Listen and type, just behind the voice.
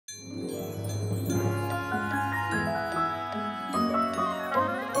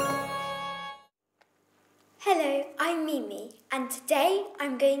I'm Mimi, and today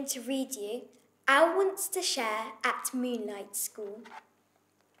I'm going to read you Owl Wants to Share at Moonlight School.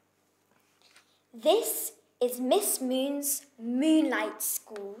 This is Miss Moon's Moonlight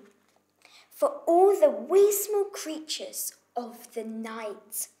School for all the wee small creatures of the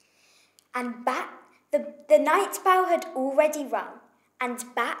night. And the night bell had already rung, and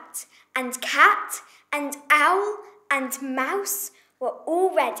bat and cat and owl and mouse were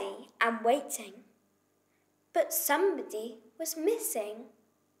all ready and waiting. But somebody was missing.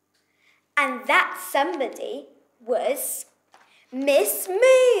 And that somebody was Miss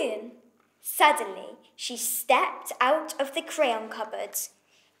Moon. Suddenly, she stepped out of the crayon cupboard.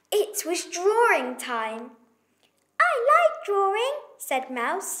 It was drawing time. I like drawing, said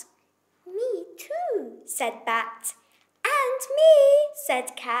Mouse. Me too, said Bat. And me,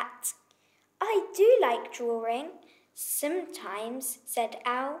 said Cat. I do like drawing. Sometimes, said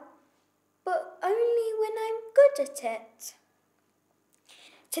Owl. But only when I'm good at it.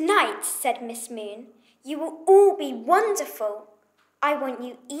 Tonight, said Miss Moon, you will all be wonderful. I want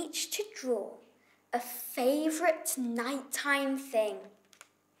you each to draw a favourite nighttime thing.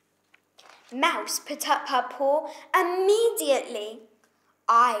 Mouse put up her paw immediately.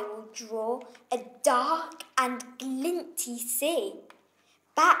 I will draw a dark and glinty sea.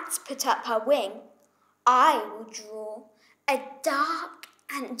 Bat put up her wing. I will draw a dark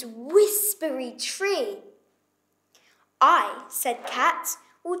and whispery tree. I, said Cat,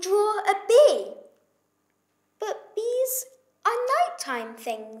 will draw a bee. But bees are nighttime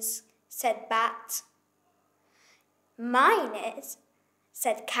things, said Bat. Mine is,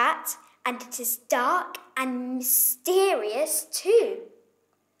 said Cat, and it is dark and mysterious too.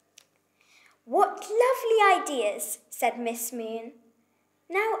 What lovely ideas, said Miss Moon.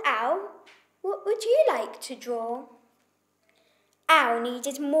 Now, Owl, what would you like to draw? Owl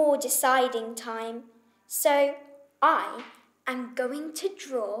needed more deciding time, so I am going to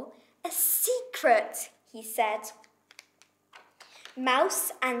draw a secret, he said.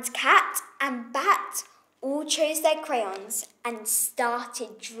 Mouse and Cat and Bat all chose their crayons and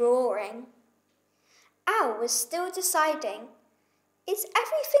started drawing. Owl was still deciding. Is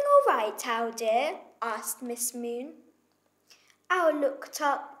everything all right, Owl dear? Asked Miss Moon. Owl looked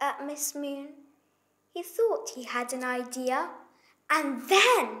up at Miss Moon. He thought he had an idea, and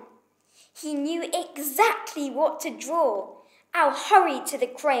then he knew exactly what to draw. Owl hurried to the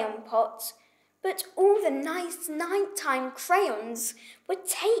crayon pot, but all the nice nighttime crayons were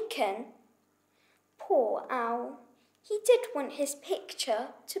taken. Poor Owl. He did want his picture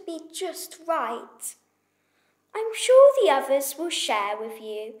to be just right. I'm sure the others will share with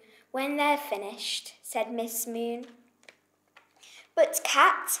you when they're finished, said Miss Moon. But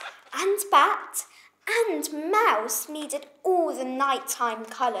Cat and Bat and Mouse needed all the nighttime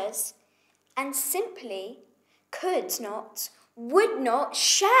colours and simply could not, would not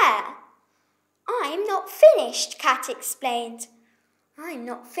share. I'm not finished, Cat explained. I'm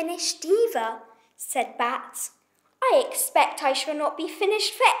not finished either, said Bat. I expect I shall not be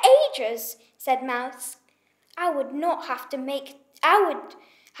finished for ages, said Mouse. I would have to make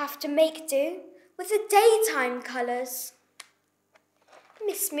do with the daytime colours.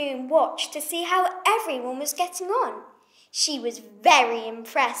 Miss Moon watched to see how everyone was getting on. She was very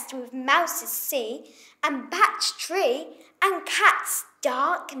impressed with Mouse's sea and Bat's tree and Cat's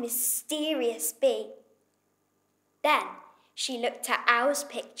dark, mysterious bee. Then she looked at Owl's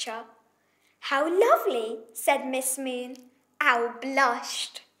picture. How lovely, said Miss Moon. Owl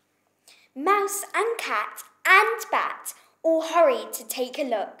blushed. Mouse and Cat and Bat all hurried to take a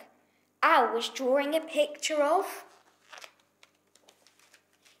look. Owl was drawing a picture of...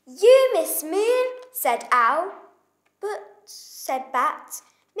 You, Miss Moon, said Owl. But, said Bat,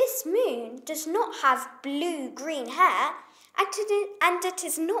 Miss Moon does not have blue-green hair, and it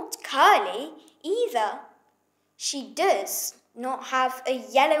is not curly either. She does not have a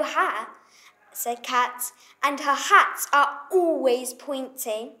yellow hair, said Cat, and her hats are always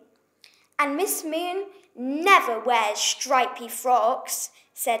pointy. And Miss Moon never wears stripy frocks,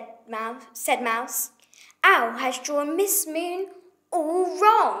 said Mouse. Owl has drawn Miss Moon all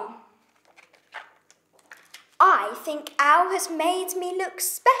wrong. I think Owl has made me look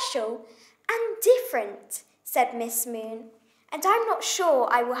special and different, said Miss Moon. And I'm not sure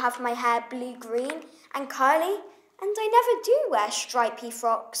I will have my hair blue-green and curly, and I never do wear stripy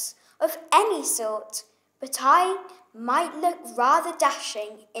frocks of any sort, but I might look rather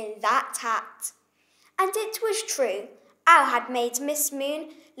dashing in that hat. And it was true. Owl had made Miss Moon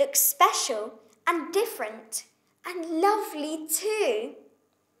look special and different and lovely too.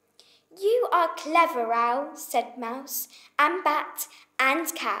 You are clever, Owl, said Mouse and Bat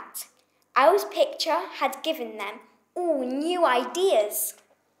and Cat. Owl's picture had given them all new ideas.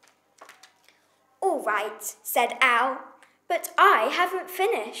 "All right," said Owl, "but I haven't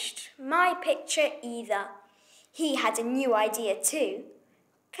finished my picture either." He had a new idea too.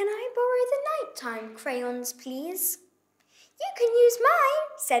 "Can I borrow the nighttime crayons, please?" "You can use mine,"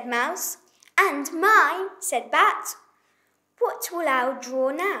 said Mouse. "And mine," said Bat. "What will Owl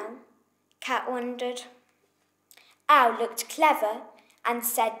draw now?" Cat wondered. Owl looked clever and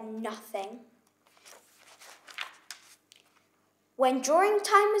said nothing. When drawing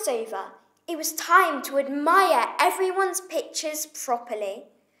time was over, it was time to admire everyone's pictures properly.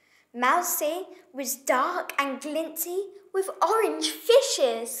 Mousie was dark and glinty with orange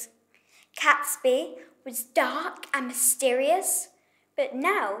fishes. Catsby was dark and mysterious, but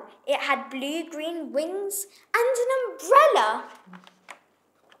now it had blue-green wings and an umbrella.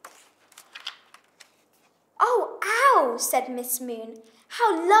 "Oh, Owl," said Miss Moon,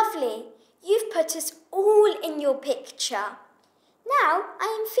 "how lovely! You've put us all in your picture. Now I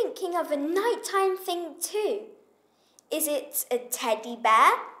am thinking of a nighttime thing too." "Is it a teddy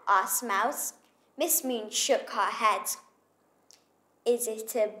bear?" asked Mouse. Miss Moon shook her head. "Is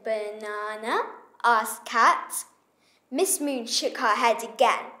it a banana?" asked Cat. Miss Moon shook her head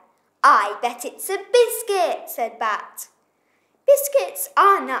again. "I bet it's a biscuit," said Bat. "Biscuits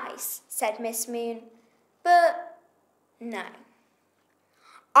are nice," said Miss Moon, "but no."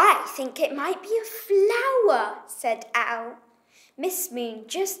 "I think it might be a flower," said Owl. Miss Moon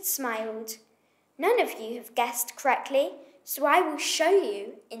just smiled. "None of you have guessed correctly, so I will show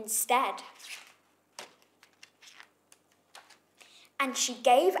you instead." And she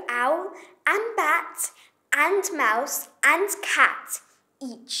gave Owl and Bat and Mouse and Cat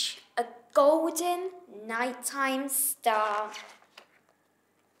each a golden nighttime star.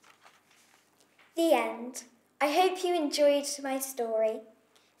 The end. I hope you enjoyed my story.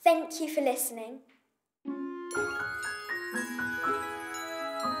 Thank you for listening.